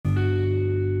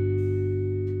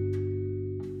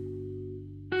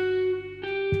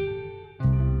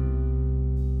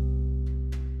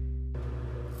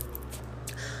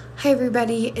Hi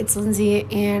everybody, it's Lindsay,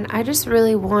 and I just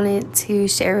really wanted to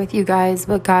share with you guys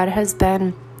what God has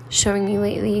been showing me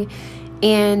lately.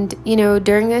 And,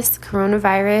 during this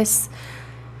coronavirus,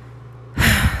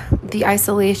 the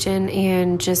isolation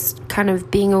and just kind of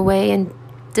being away and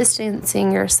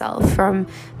distancing yourself from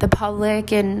the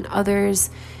public and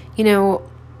others,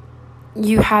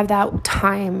 you have that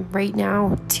time right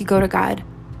now to go to God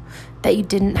that you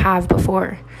didn't have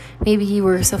before. Maybe you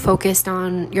were so focused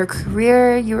on your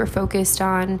career, you were focused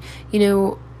on,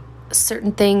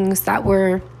 certain things that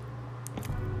were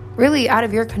really out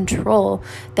of your control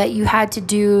that you had to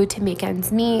do to make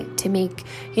ends meet, to make,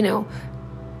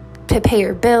 to pay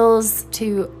your bills,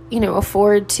 to,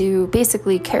 afford to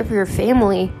basically care for your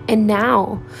family. And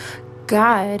now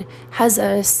God has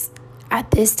us at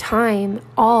this time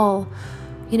all,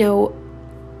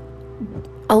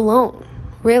 alone,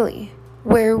 really,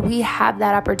 where we have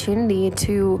that opportunity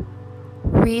to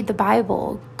read the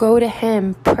Bible, go to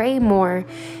Him, pray more.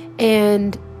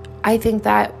 And I think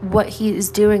that what He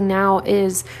is doing now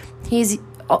is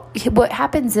what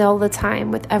happens all the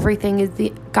time with everything is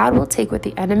God will take what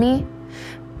the enemy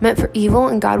meant for evil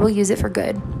and God will use it for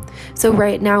good. So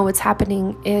right now what's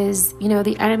happening is,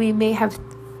 the enemy may have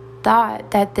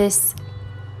thought that this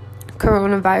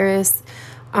coronavirus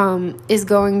is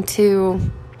going to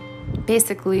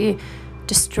basically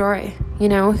destroy,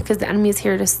 because the enemy is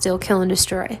here to steal, kill, and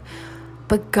destroy.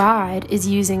 But God is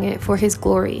using it for His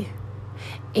glory.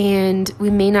 And we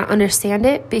may not understand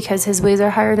it because His ways are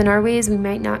higher than our ways. We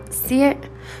might not see it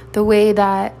the way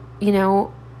that,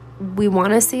 we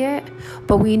want to see it.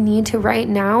 But we need to right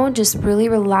now just really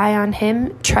rely on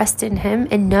Him, trust in Him,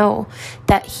 and know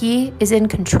that He is in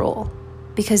control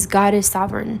because God is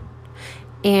sovereign.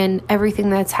 And everything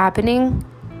that's happening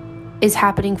is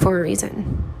happening for a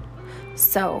reason.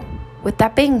 So, with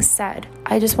that being said,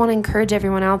 I just want to encourage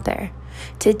everyone out there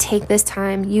to take this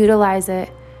time, utilize it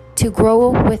to grow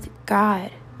with God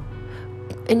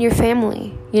and your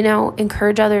family,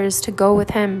 encourage others to go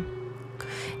with Him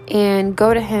and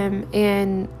go to Him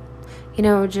and,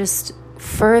 just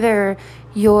further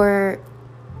your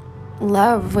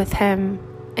love with Him.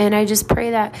 And I just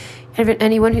pray that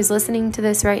anyone who's listening to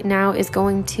this right now is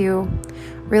going to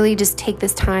really just take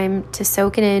this time to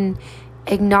soak it in,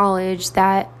 acknowledge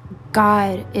that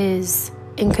God is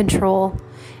in control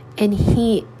and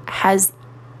He has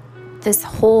this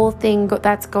whole thing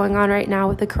that's going on right now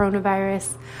with the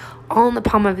coronavirus all in the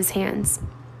palm of His hands.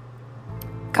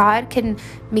 God can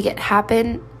make it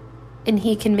happen and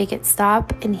He can make it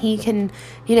stop and He can,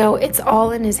 it's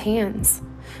all in His hands.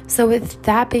 So with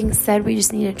that being said, we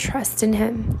just need to trust in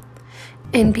Him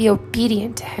and be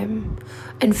obedient to Him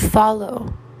and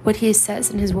follow what He says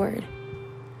in His word.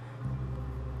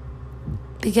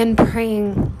 Begin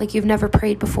praying like you've never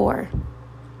prayed before.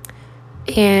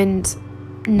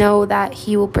 And know that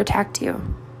He will protect you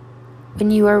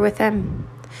when you are with Him.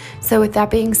 So with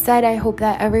that being said, I hope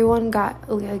that everyone got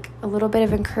a little bit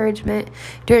of encouragement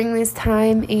during this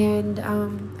time. And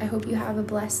I hope you have a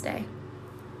blessed day.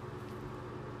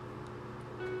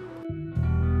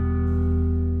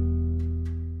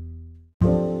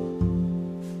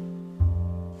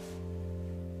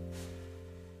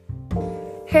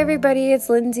 Hey everybody, it's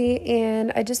Lindsay,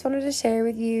 and I just wanted to share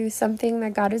with you something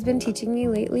that God has been teaching me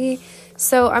lately.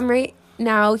 So I'm right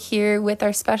now here with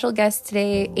our special guest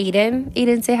today, Aiden.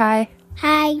 Aiden, say hi.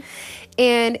 Hi.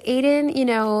 And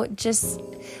Aiden, just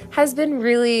has been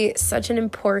really such an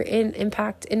important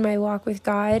impact in my walk with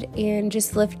God and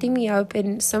just lifting me up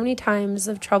in so many times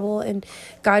of trouble. And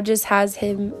God just has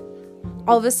him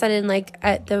all of a sudden,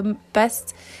 at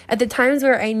the times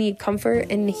where I need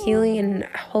comfort and healing and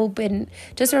hope and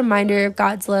just a reminder of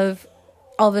God's love,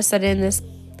 all of a sudden this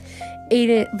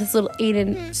little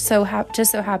Aiden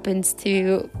just so happens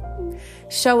to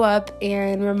show up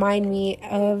and remind me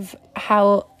of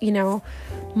how,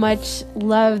 much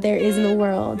love there is in the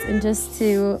world, and just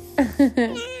to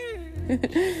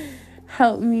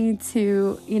help me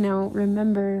to,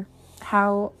 remember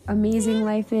how amazing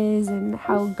life is and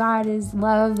how God is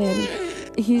love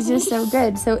and He's just so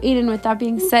good. So Aiden, with that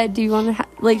being said, do you want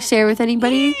to share with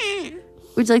anybody?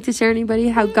 Would you like to share anybody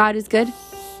how God is good?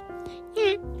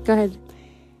 Go ahead.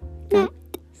 Go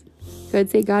ahead,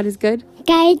 say God is good.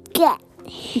 God is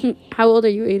good. How old are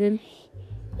you, Aiden?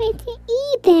 Mr.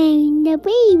 Eden, the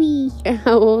baby.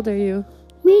 How old are you?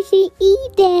 Mr.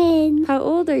 Eden. How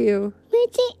old are you?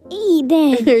 Mr.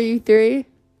 Eden. Are you 3?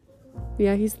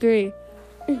 Yeah, he's 3.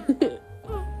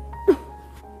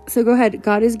 So go ahead.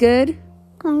 God is good.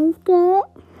 God is good.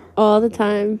 All the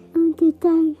time. All the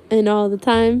time. And all the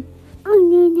time. All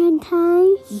the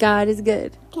time. God is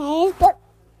good. God is good.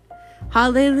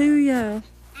 Hallelujah.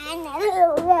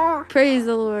 Hallelujah. Praise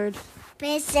the Lord.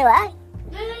 Praise the Lord.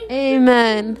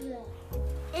 Amen.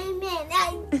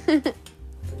 Amen.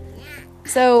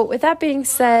 So, with that being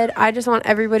said, I just want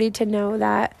everybody to know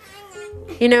that,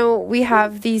 we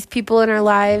have these people in our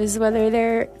lives, whether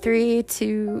they're 3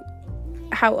 to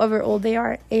however old they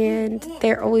are, and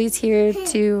they're always here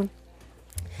to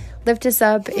lift us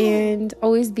up and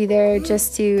always be there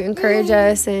just to encourage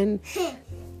us and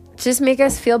just make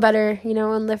us feel better,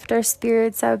 and lift our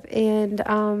spirits up. And,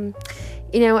 I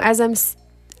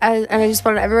just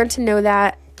wanted everyone to know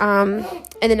that, and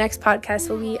the next podcast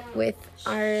will be with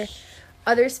our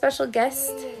other special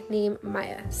guest named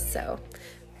Maya. So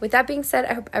with that being said,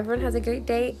 I hope everyone has a great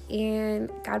day and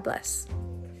God bless.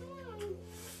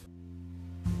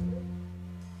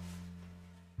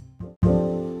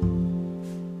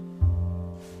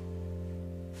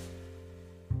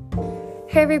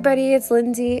 Hey everybody, it's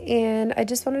Lindsay, and I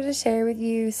just wanted to share with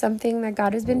you something that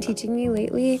God has been teaching me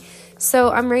lately.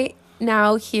 So I'm right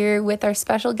now here with our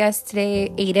special guest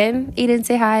today, Aiden. Aiden,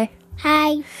 say hi.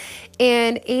 Hi.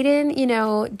 And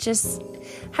Aiden, just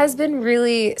has been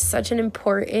really such an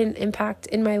important impact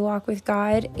in my walk with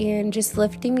God and just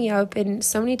lifting me up in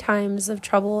so many times of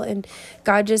trouble. And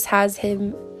God just has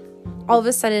him all of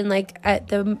a sudden, like at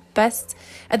the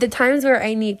times where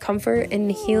I need comfort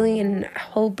and healing and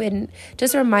hope and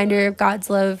just a reminder of God's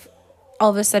love.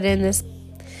 All of a sudden, this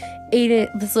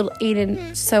little Aiden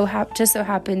just so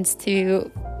happens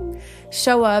to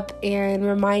show up and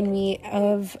remind me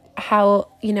of how,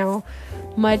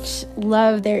 much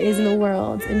love there is in the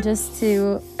world, and just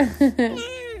to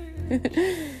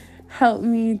help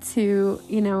me to,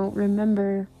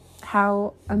 remember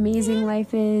how amazing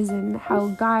life is and how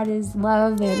God is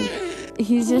love, and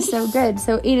he's just so good.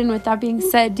 So Aiden, with that being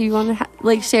said, do you want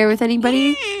to share with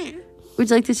anybody? Would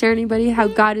you like to share anybody how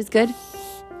God is good?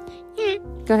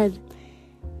 Go ahead.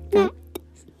 Go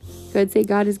ahead, say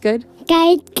God is good.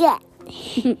 God is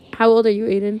good. How old are you,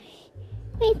 Aiden?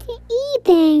 Mr.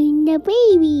 Eden, the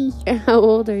baby. How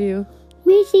old are you?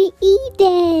 Mr.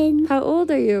 Eden. How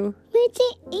old are you? Mr.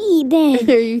 Eden.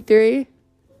 Are you 3?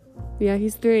 Yeah,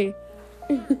 he's 3.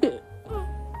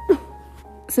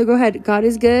 So go ahead. God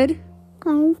is good.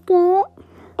 God is good.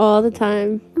 All the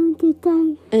time. All the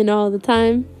time. And all the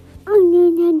time. All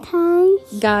the time.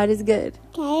 God is good.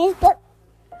 God is good.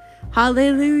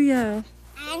 Hallelujah.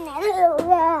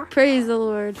 Hallelujah. Praise the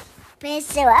Lord. Praise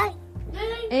the Lord.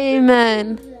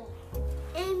 Amen.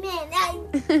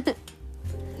 Amen.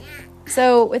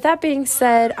 So with that being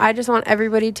said, I just want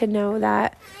everybody to know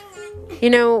that,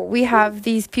 we have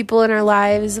these people in our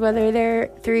lives, whether they're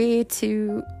 3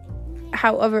 to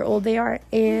however old they are,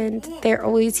 and they're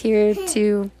always here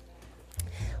to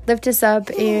lift us up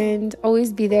and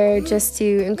always be there just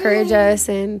to encourage us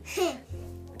and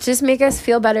just make us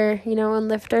feel better, and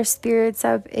lift our spirits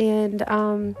up. And,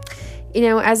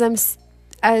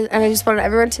 I just wanted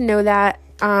everyone to know that,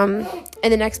 and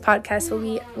the next podcast will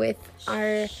be with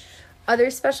our other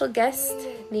special guest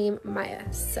named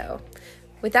Maya. So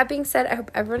with that being said, I hope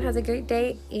everyone has a great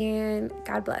day and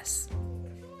God bless.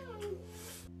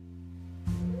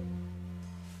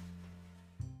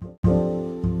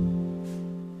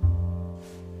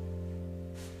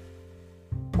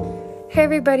 Hey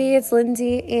everybody, it's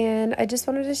Lindsay, and I just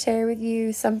wanted to share with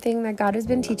you something that God has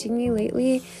been teaching me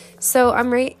lately. So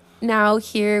I'm right now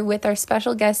here with our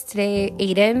special guest today,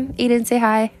 Aiden. Aiden, say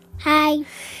hi. Hi.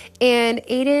 And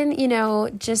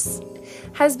Aiden, just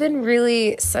has been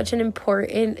really such an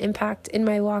important impact in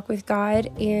my walk with God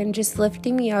and just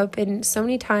lifting me up in so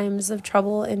many times of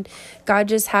trouble. And God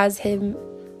just has him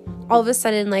all of a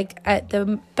sudden, at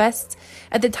the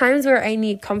times where I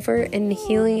need comfort and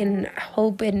healing and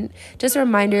hope and just a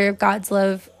reminder of God's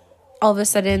love. All of a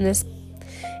sudden, this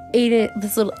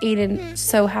little Aiden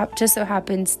just so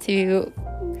happens to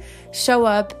show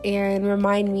up and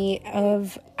remind me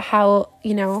of how,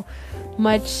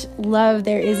 much love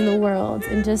there is in the world,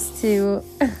 and just to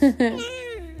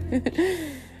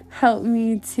help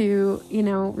me to,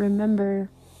 remember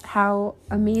how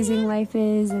amazing life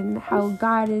is and how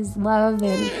God is love,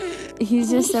 and he's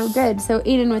just so good. So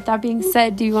Aiden, with that being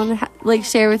said, do you want to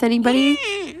share with anybody?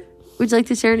 Would you like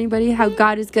to share anybody how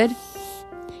God is good?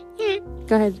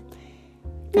 Go ahead.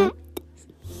 Go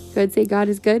ahead, say God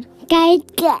is good. God is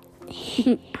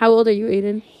good. How old are you,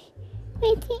 Aiden?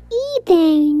 Mr.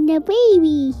 Eden, the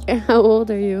baby. How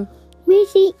old are you?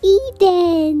 Mr.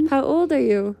 Eden. How old are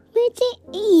you? Mr.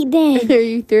 Eden. Are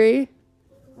you 3?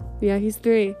 Yeah, he's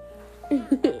 3.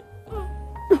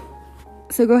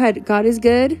 So go ahead. God is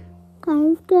good.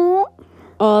 God is good.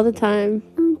 All the time.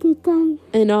 All the time.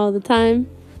 And all the time.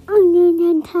 All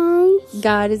the time.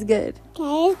 God is good.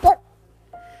 God is good.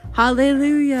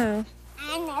 Hallelujah.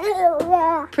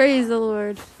 Hallelujah. Praise the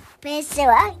Lord. Praise the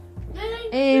Lord.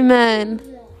 Amen.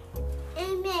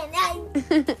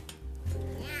 Amen.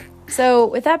 So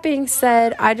with that being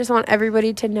said, I just want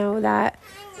everybody to know that,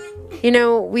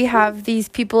 we have these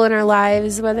people in our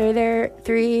lives, whether they're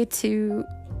 3 to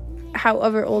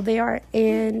however old they are,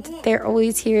 and they're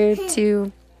always here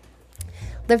to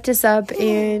lift us up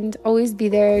and always be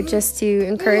there just to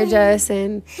encourage us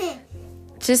and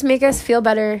just make us feel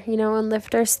better, and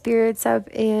lift our spirits up.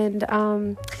 And,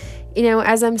 I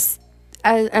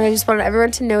just wanted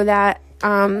everyone to know that,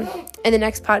 and the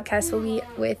next podcast will be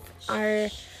with our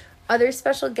other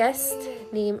special guest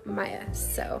named Maya.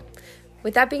 So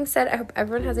with that being said, I hope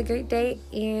everyone has a great day,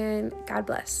 and God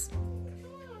bless.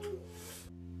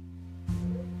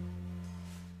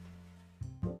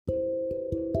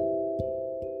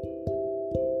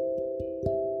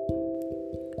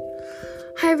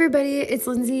 Hi everybody, it's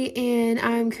Lindsay, and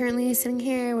I'm currently sitting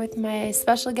here with my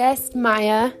special guest,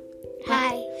 Maya.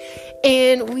 Hi.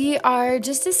 And we are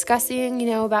just discussing,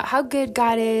 about how good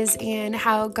God is and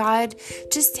how God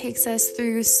just takes us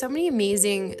through so many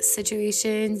amazing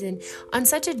situations and on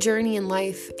such a journey in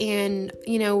life. And,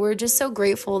 we're just so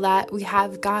grateful that we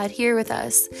have God here with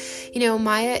us.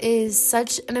 Maya is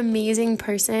such an amazing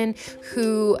person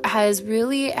who has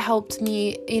really helped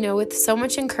me, with so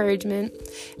much encouragement,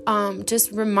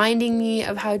 just reminding me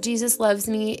of how Jesus loves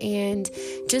me and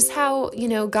just how,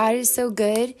 God is so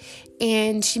good.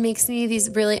 And she makes me these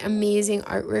really amazing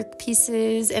artwork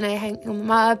pieces, and I hang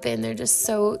them up, and they're just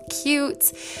so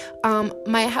cute.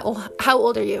 Maya, how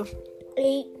old are you?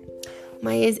 8.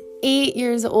 Maya is 8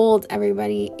 years old,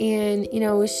 everybody. And,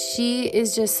 she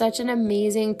is just such an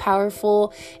amazing,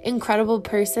 powerful, incredible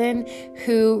person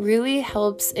who really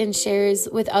helps and shares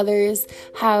with others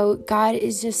how God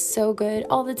is just so good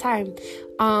all the time.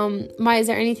 Maya, is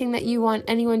there anything that you want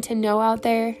anyone to know out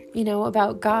there,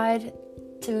 about God,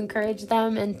 to encourage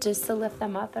them and just to lift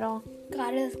them up at all?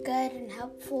 God is good and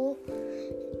helpful,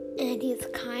 and He's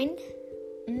kind.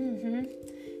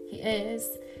 He is.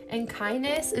 And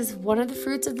kindness is one of the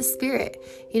fruits of the Spirit.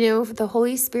 The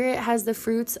Holy Spirit has the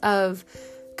fruits of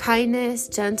kindness,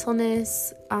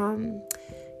 gentleness,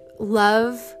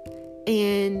 love,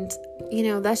 and,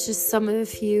 that's just some of the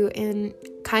few. And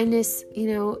kindness,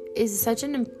 is such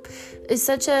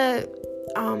a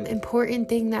important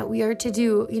thing that we are to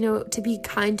do, to be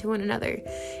kind to one another,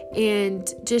 and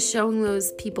just showing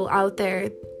those people out there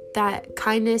that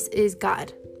kindness is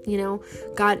God.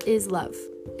 God is love.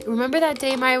 Remember that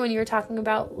day, Maya, when you were talking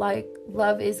about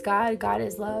love is God, God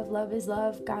is love is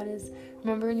love, God is.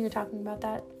 Remember when you were talking about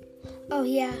that? Oh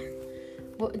yeah.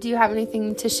 Well, do you have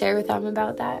anything to share with them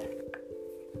about that?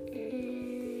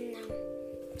 No.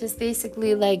 Just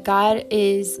basically, God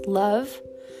is love.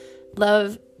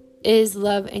 Love is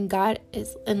love, and God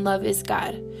is, and love is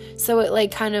God. So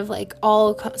it kind of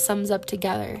all sums up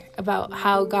together about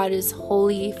how God is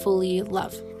wholly, fully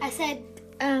love. I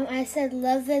said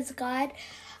love is God,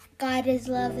 God is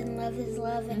love, and love is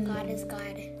love, and God is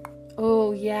God.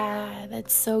 Oh yeah,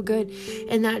 that's so good.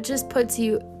 And that just puts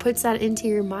that into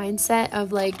your mindset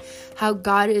of how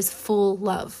God is full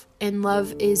love and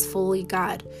love is fully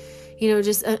God.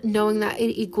 Just knowing that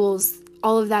it equals,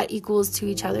 all of that equals to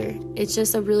each other. It's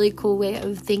just a really cool way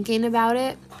of thinking about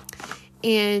it.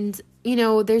 And,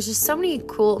 there's just so many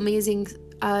cool, amazing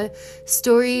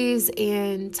stories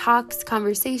and talks,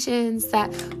 conversations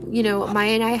that,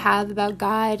 Maya and I have about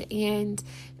God. And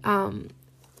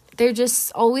they're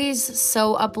just always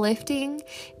so uplifting.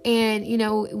 And,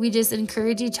 we just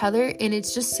encourage each other. And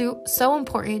it's just so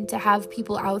important to have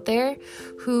people out there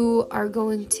who are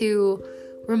going to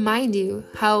remind you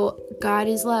how God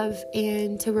is love,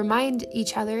 and to remind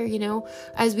each other,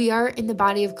 as we are in the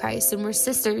body of Christ, and we're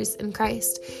sisters in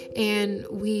Christ, and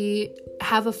we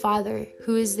have a Father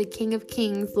who is the King of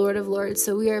Kings, Lord of Lords.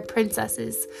 So we are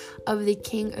princesses of the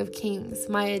King of Kings.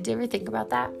 Maya, did you ever think about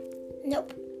that?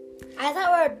 Nope. I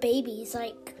thought we were babies,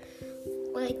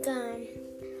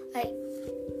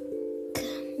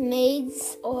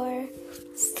 maids or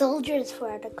soldiers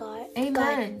for the God.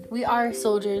 Amen. We are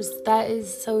soldiers. That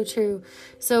is so true.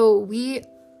 So we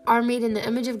are made in the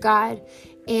image of God,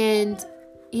 and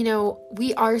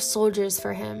we are soldiers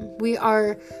for Him. We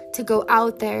are to go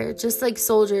out there just like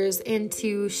soldiers and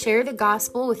to share the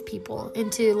gospel with people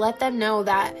and to let them know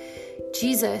that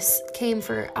Jesus came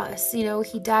for us.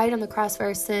 He died on the cross for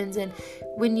our sins, and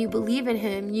when you believe in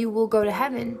Him, you will go to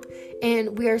heaven.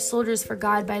 And we are soldiers for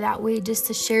God by that way, just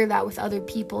to share that with other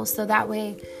people. So that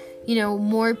way,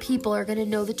 more people are going to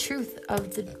know the truth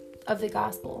of the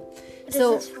gospel. What is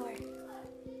this for?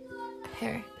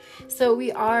 Here. So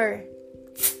we are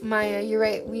Maya, you're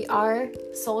right. We are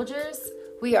soldiers.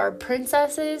 We are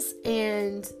princesses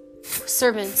and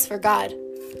servants for God.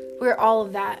 We're all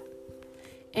of that.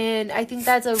 And I think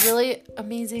that's a really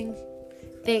amazing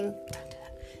thing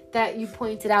that you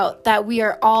pointed out, that we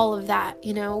are all of that.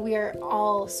 You know, we are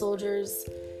all soldiers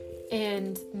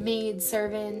and maid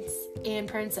servants and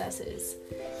princesses.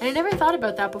 And I never thought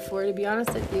about that before, to be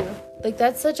honest with you. Like,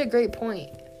 that's such a great point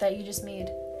that you just made.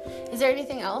 Is there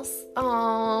anything else?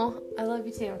 Oh, I love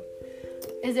you too.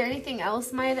 Is there anything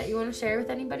else, Maya, that you want to share with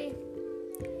anybody?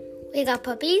 We got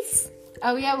puppies.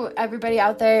 Oh yeah, everybody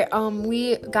out there,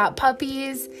 we got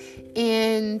puppies,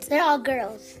 and they're all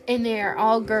girls. And they're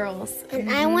all girls. And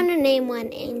I want to name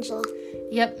one Angel.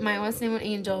 Yep, Maya wants to name one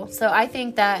Angel. So I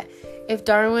think that if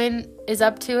Darwin is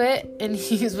up to it and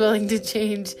he's willing to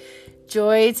change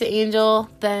Joy to Angel,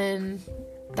 then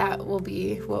that will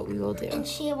be what we will do. And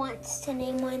she wants to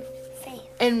name one Faith.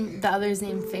 And the other's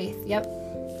named Faith. Yep.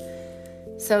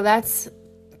 So that's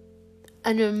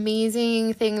an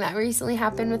amazing thing that recently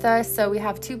happened with us. So we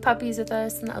have 2 puppies with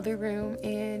us in the other room,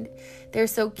 and they're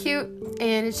so cute,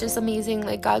 and it's just amazing,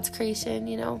 like God's creation,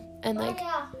 you know, and like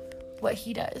Maya, what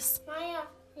he does. Maya,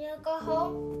 you wanna go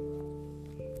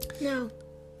home? No.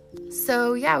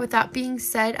 So yeah, with that being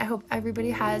said, I hope everybody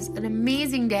has an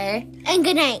amazing day. And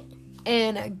good night.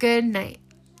 And a good night.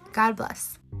 God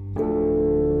bless.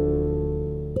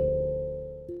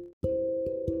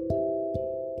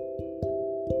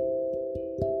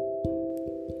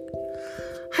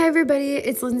 Hi everybody,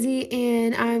 it's Lindsay,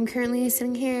 and I'm currently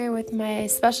sitting here with my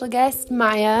special guest,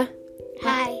 Maya.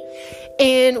 Hi.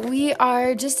 And we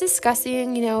are just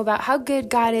discussing, you know, about how good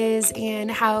God is and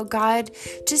how God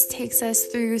just takes us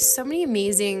through so many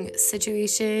amazing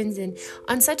situations and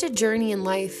on such a journey in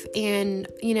life. And,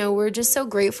 you know, we're just so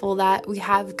grateful that we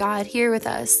have God here with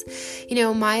us. You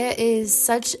know, Maya is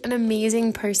such an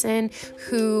amazing person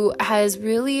who has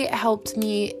really helped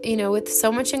me, you know, with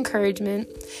so much encouragement,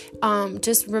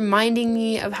 just reminding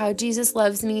me of how Jesus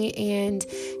loves me and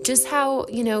just how,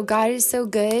 you know, God is so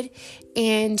good.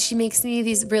 And she makes me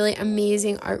these really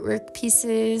amazing artwork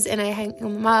pieces, and I hang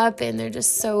them up, and they're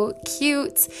just so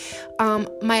cute.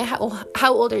 Maya,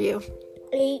 how old are you?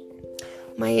 8.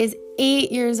 Maya is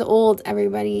 8 years old,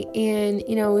 everybody. And,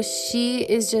 you know, she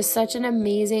is just such an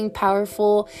amazing,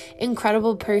 powerful,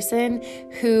 incredible person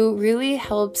who really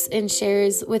helps and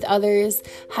shares with others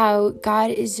how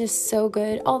God is just so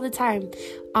good all the time.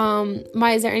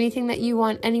 Maya, is there anything that you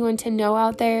want anyone to know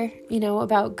out there, you know,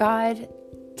 about God,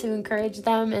 to encourage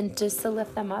them and just to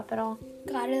lift them up at all?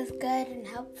 God is good and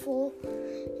helpful,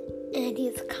 and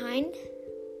He's kind.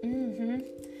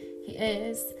 He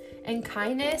is. And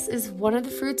kindness is one of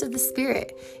the fruits of the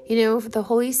Spirit. You know, the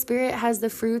Holy Spirit has the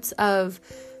fruits of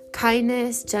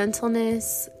kindness,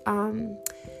 gentleness,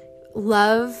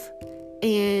 love,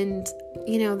 and,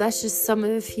 you know, that's just some of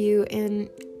the few. And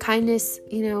kindness,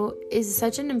 you know, is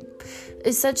such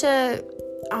a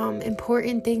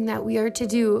important thing that we are to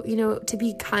do, you know, to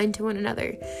be kind to one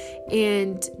another,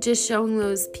 and just showing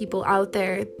those people out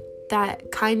there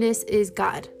that kindness is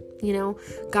God. You know,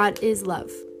 God is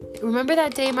love. Remember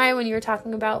that day, Maya, when you were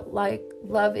talking about, like,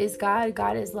 love is God,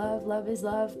 God is love, love is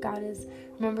love, God is...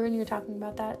 Remember when you were talking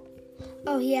about that?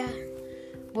 Oh, yeah.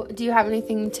 Do you have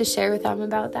anything to share with them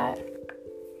about that?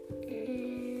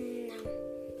 No.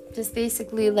 Just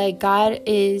basically, like, God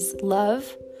is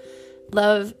love,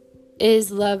 love is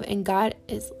love, and God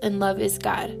is, and love is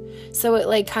God. So it,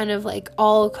 like, kind of, like,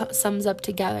 all sums up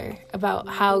together about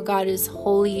how God is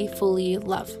wholly, fully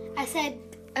love. I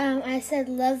said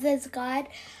love is God,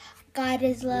 God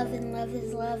is love, and love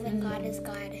is love, and God is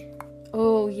God.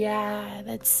 Oh yeah,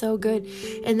 that's so good.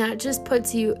 And that just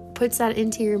puts that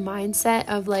into your mindset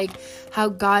of, like, how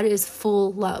God is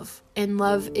full love and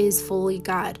love is fully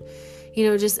God. You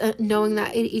know, just knowing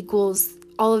that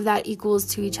all of that equals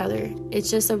to each other. It's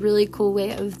just a really cool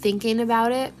way of thinking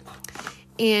about it.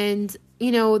 And,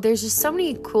 you know, there's just so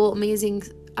many cool, amazing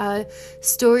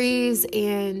stories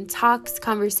and talks,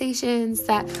 conversations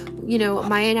that, you know,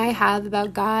 Maya and I have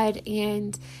about God,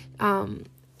 and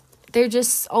they're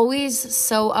just always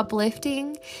so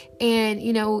uplifting, and,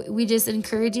 you know, we just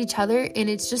encourage each other, and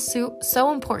it's just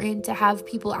so important to have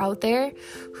people out there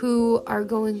who are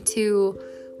going to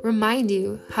remind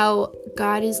you how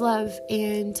God is love,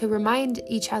 and to remind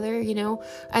each other, you know,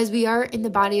 as we are in the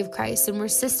body of Christ, and we're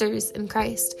sisters in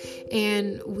Christ,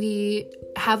 and we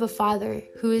have a Father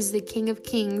who is the King of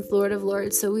Kings, Lord of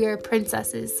Lords. So we are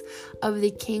princesses of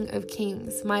the King of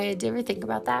Kings. Maya, did you ever think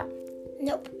about that?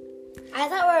 Nope. I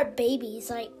thought we were babies,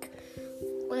 like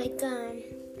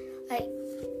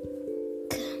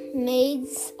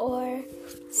maids or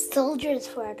soldiers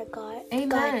for the God.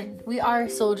 Amen. We are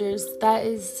soldiers. That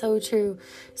is so true.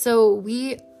 So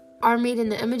we are made in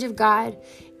the image of God,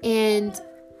 and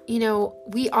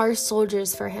we are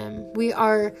soldiers for him. We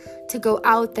are to go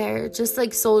out there just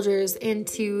like soldiers and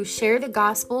to share the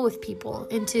gospel with people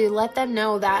and to let them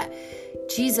know that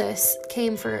Jesus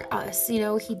came for us.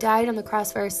 He died on the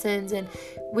cross for our sins, and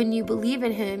when you believe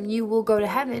in him, you will go to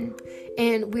heaven.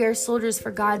 And we are soldiers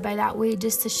for God by that way,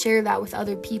 just to share that with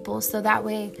other people. So that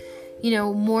way,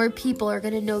 more people are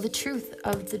going to know the truth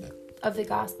of the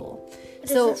gospel.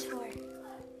 So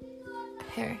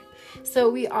here. So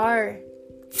we are,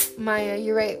 Maya,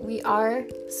 you're right. We are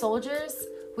soldiers.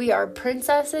 We are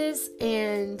princesses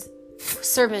and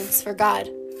servants for God.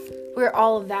 We're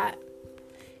all of that.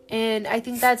 And I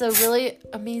think that's a really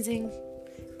amazing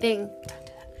thing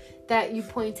that you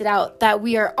pointed out, that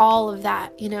we are all of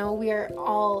that. We are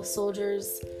all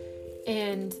soldiers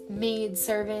and maid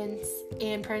servants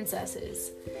and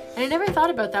princesses. And I never thought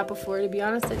about that before, to be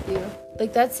honest with you.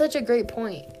 Like, that's such a great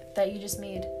point that you just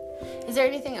made. Is there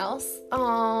anything else?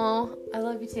 Oh, I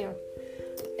love you too.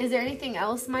 Is there anything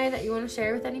else, Maya, that you want to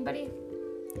share with anybody?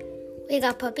 We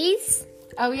got puppies.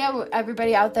 Oh yeah,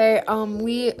 everybody out there,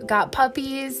 we got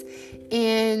puppies,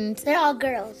 and they're all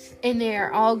girls. And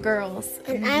they're all girls.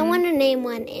 And I want to name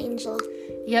one Angel.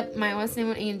 Yep, Maya wants to name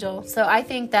one Angel. So I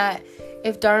think that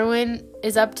if Darwin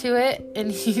is up to it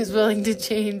and he's willing to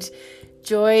change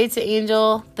Joy to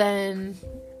Angel, then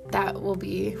that will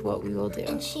be what we will do.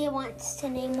 And she wants to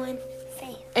name one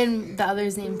Faith. And the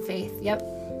other's named Faith. Yep.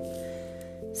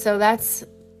 So that's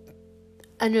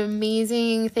an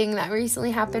amazing thing that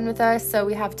recently happened with us. So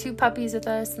we have 2 puppies with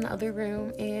us in the other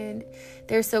room, and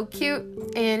they're so cute,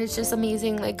 and it's just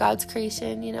amazing, like God's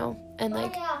creation, and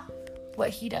like Maya, what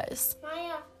he does.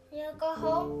 Maya, you wanna go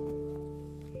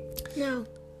home? No.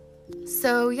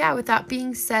 So yeah, with that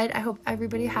being said, I hope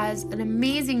everybody has an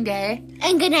amazing day.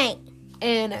 And good night.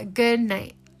 And a good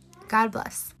night. God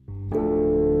bless.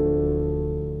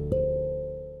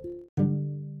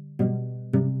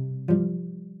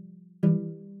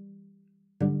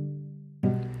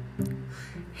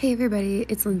 Hey everybody,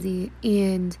 it's Lindsay,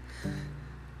 and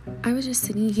I was just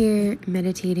sitting here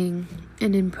meditating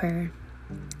and in prayer,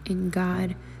 and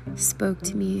God spoke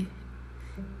to me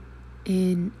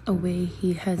in a way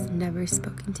he has never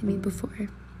spoken to me before.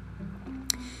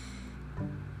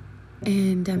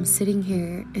 And I'm sitting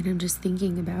here and I'm just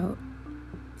thinking about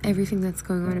everything that's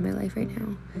going on in my life right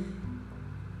now.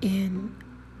 And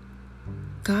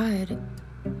God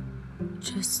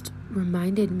just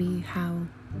reminded me how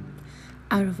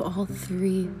out of all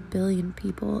 3 billion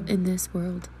people in this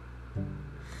world,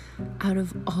 out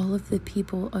of all of the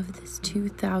people of this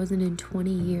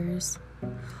 2020 years,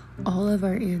 all of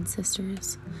our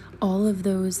ancestors, all of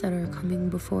those that are coming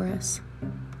before us,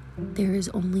 there is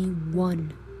only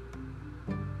one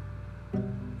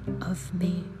of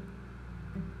me.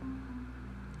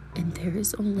 And there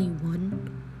is only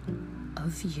one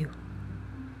of you.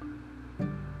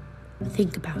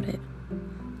 Think about it.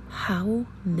 How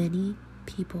many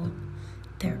people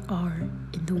there are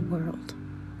in the world?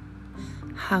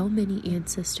 How many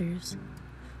ancestors?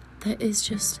 That is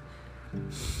just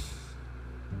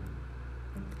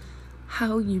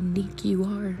how unique you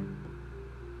are.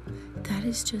 That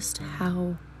is just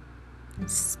how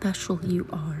special you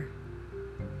are.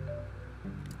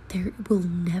 There will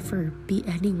never be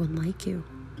anyone like you.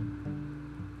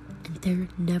 And there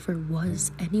never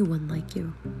was anyone like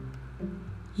you.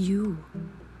 You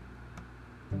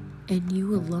and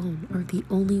you alone are the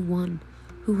only one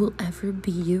who will ever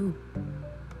be you.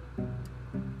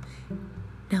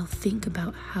 Now think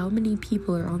about how many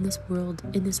people are in this world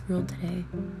today.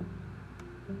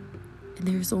 And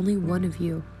there's only one of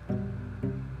you.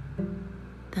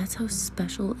 That's how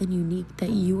special and unique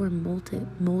that you are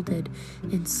molded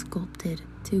and sculpted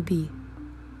to be.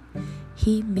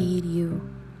 He made you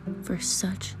for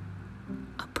such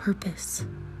a purpose.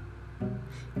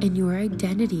 And your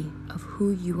identity of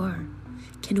who you are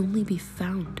can only be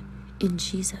found in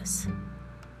Jesus.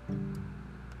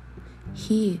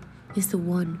 He is the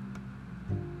one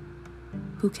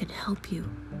who can help you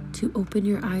to open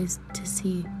your eyes to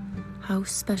see how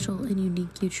special and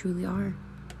unique you truly are.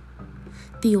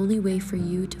 The only way for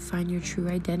you to find your true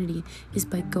identity is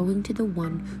by going to the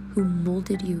one who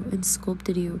molded you and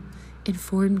sculpted you and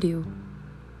formed you.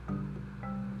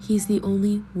 He's the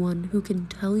only one who can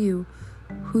tell you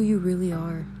who you really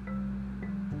are.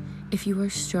 If you are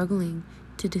struggling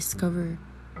to discover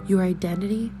your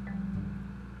identity,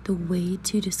 the way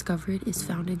to discover it is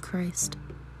found in Christ.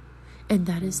 And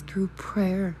that is through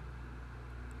prayer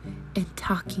and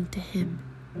talking to Him,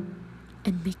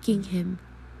 and making him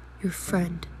your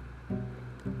friend.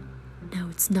 Now,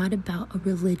 it's not about a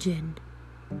religion.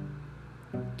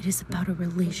 It is about a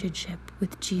relationship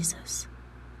with Jesus.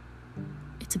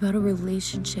 It's about a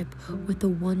relationship with the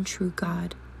one true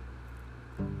God.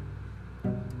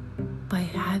 By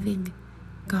having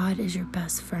God as your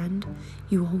best friend,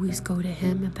 you always go to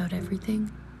him about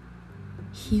everything.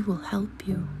 He will help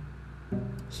you.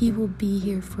 He will be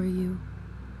here for you.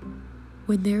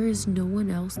 When there is no one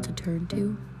else to turn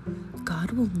to,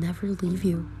 God will never leave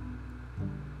you.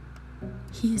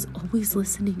 He is always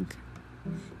listening.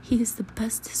 He is the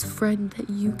bestest friend that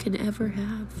you can ever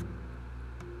have.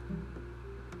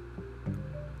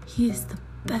 He is the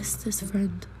bestest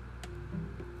friend.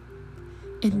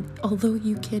 And although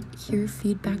you can't hear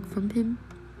feedback from him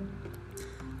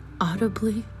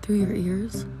audibly through your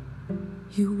ears,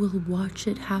 you will watch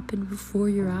it happen before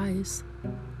your eyes.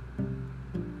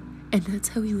 And that's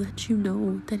how he lets you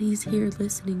know that he's here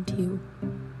listening to you.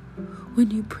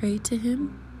 When you pray to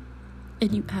him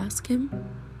and you ask him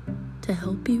to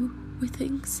help you with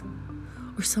things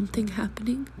or something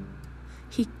happening,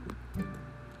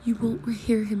 you won't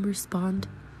hear him respond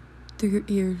through your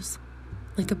ears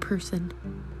like a person.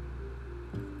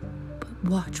 But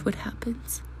watch what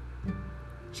happens.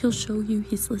 He'll show you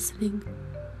he's listening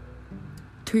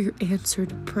through your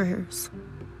answered prayers.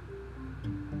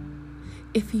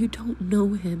 If you don't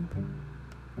know him,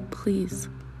 please.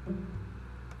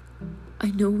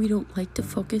 I know we don't like to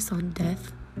focus on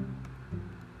death,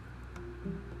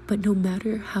 but no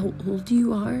matter how old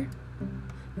you are,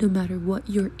 no matter what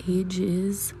your age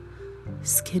is,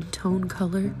 skin tone,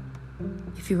 color,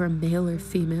 if you're a male or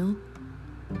female,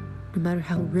 no matter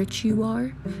how rich you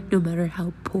are, no matter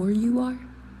how poor you are,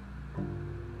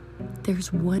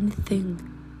 there's one thing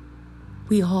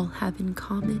we all have in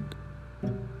common,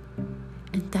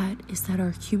 and that is that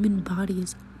our human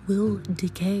bodies will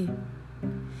decay,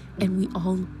 and we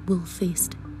all will face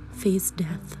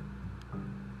death.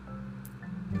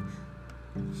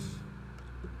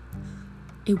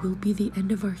 It will be the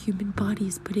end of our human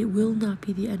bodies, but it will not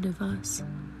be the end of us.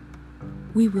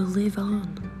 We will live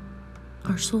on.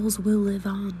 Our souls will live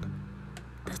on.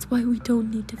 That's why we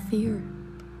don't need to fear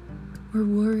or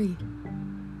worry.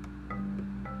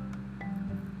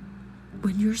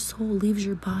 When your soul leaves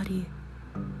your body,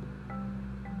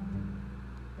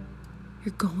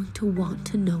 you're going to want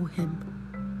to know him.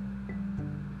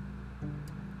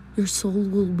 Your soul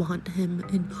will want him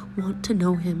and want to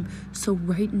know him. So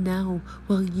right now,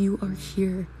 while you are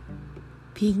here,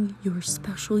 being your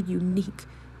special, unique,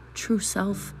 true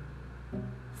self,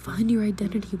 find your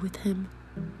identity with him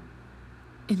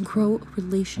and grow a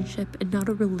relationship, and not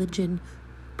a religion,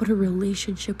 but a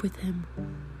relationship with him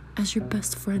as your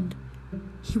best friend.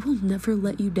 He will never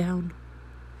let you down,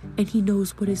 and he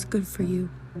knows what is good for you.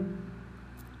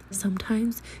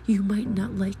 Sometimes you might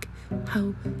not like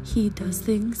how he does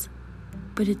things,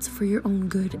 but it's for your own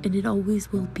good, and it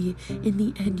always will be. In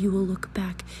the end, you will look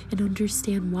back and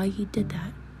understand why he did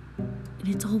that. And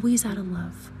it's always out of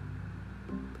love.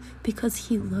 Because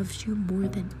he loves you more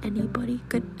than anybody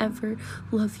could ever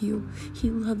love you. He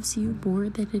loves you more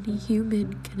than any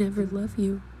human can ever love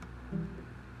you.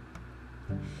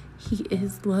 He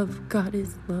is love. God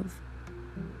is love.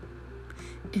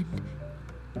 And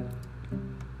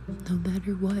no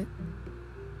matter what,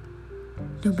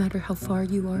 no matter how far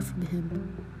you are from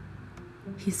him,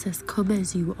 he says, come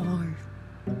as you are.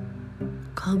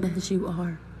 Come as you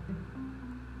are.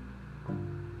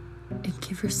 And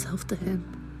give yourself to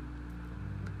him.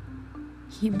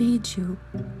 He made you,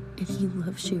 and he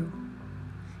loves you.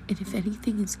 And if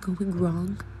anything is going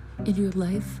wrong in your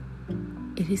life,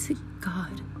 it isn't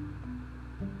God.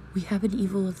 We have an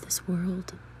evil of this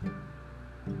world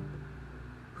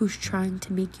who's trying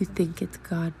to make you think it's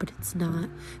God, but it's not,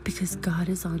 because God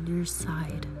is on your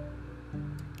side.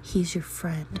 He's your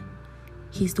friend.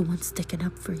 He's the one sticking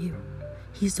up for you.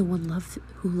 He's the one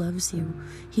who loves you.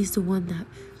 He's the one that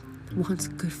wants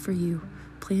good for you,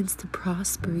 plans to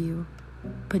prosper you,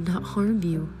 but not harm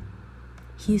you.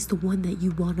 He's the one that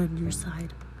you want on your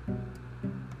side.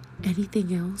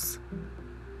 Anything else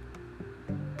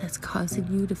that's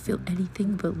causing you to feel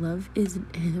anything but love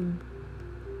isn't him.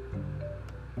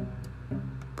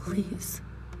 Please,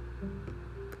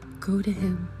 go to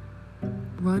him,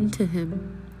 run to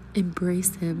him,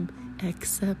 embrace him,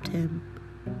 accept him,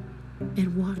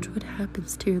 and watch what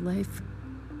happens to your life.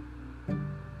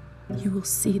 You will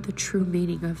see the true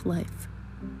meaning of life.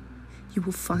 You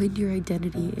will find your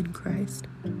identity in Christ.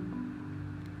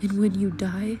 And when you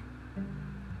die,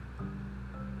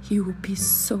 you will be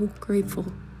so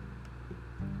grateful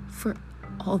for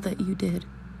all that you did,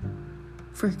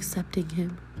 for accepting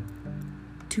him,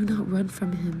 Do not run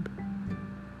from him.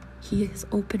 He has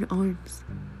open arms,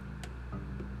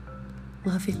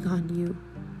 loving on you.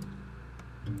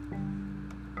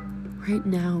 Right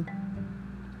now,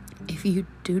 if you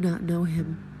do not know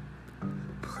him,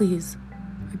 please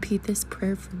repeat this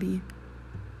prayer for me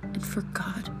and for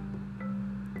God.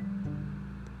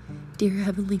 Dear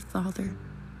Heavenly Father,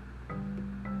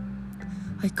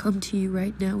 I come to you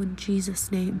right now in Jesus'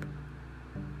 name.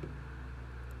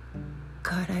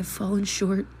 God, I've fallen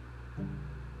short,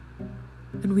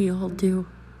 and we all do.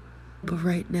 But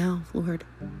right now, Lord,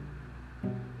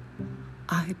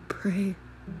 I pray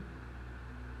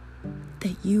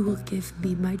that you will give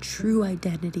me my true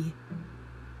identity.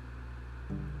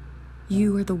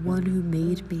 You are the one who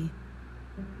made me.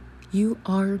 You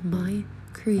are my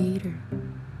creator.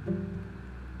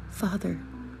 Father,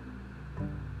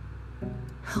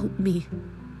 help me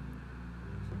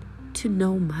to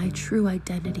know my true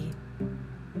identity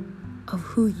of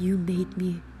who you made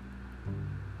me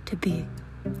to be.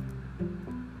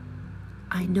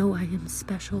 I know I am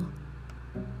special,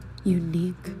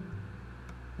 unique,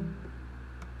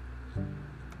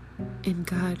 and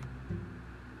God,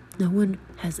 no one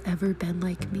has ever been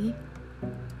like me,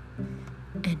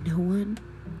 and no one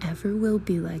ever will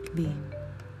be like me.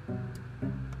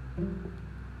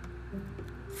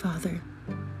 Father,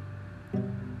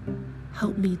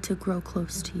 help me to grow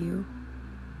close to you.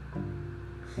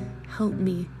 Help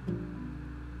me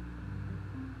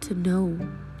to know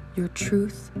your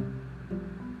truth.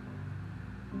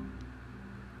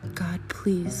 God,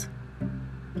 please,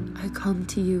 I come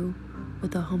to you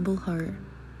with a humble heart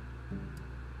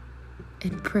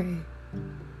and pray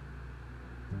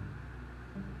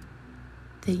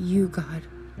that you, God,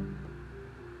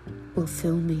 will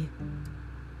fill me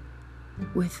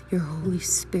with your Holy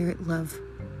Spirit love.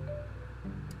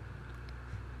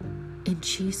 In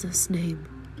Jesus' name,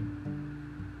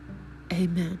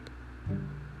 amen.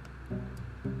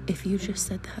 If you just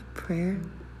said that prayer,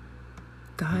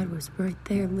 God was right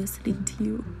there listening to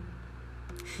you.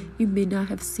 You may not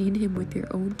have seen him with your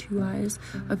own two eyes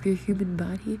of your human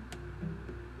body,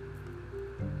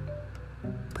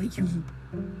 but you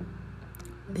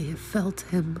may have felt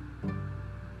him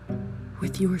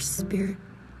with your spirit,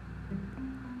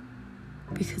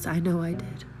 because I know I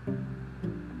did.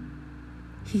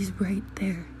 He's right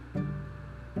there,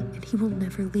 and he will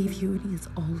never leave you, and he is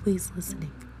always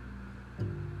listening.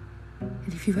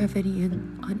 And if you have any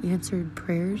unanswered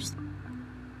prayers,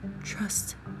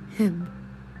 trust him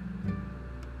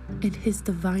in his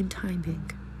divine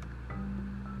timing.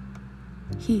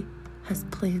 He has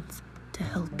plans to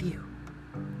help you.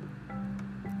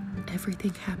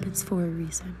 Everything happens for a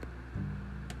reason.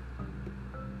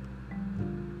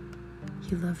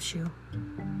 He loves you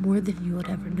more than you would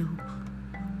ever know.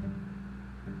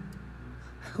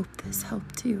 I hope this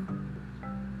helped you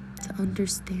to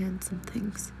understand some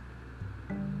things.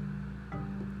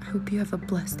 I hope you have a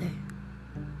blessed day.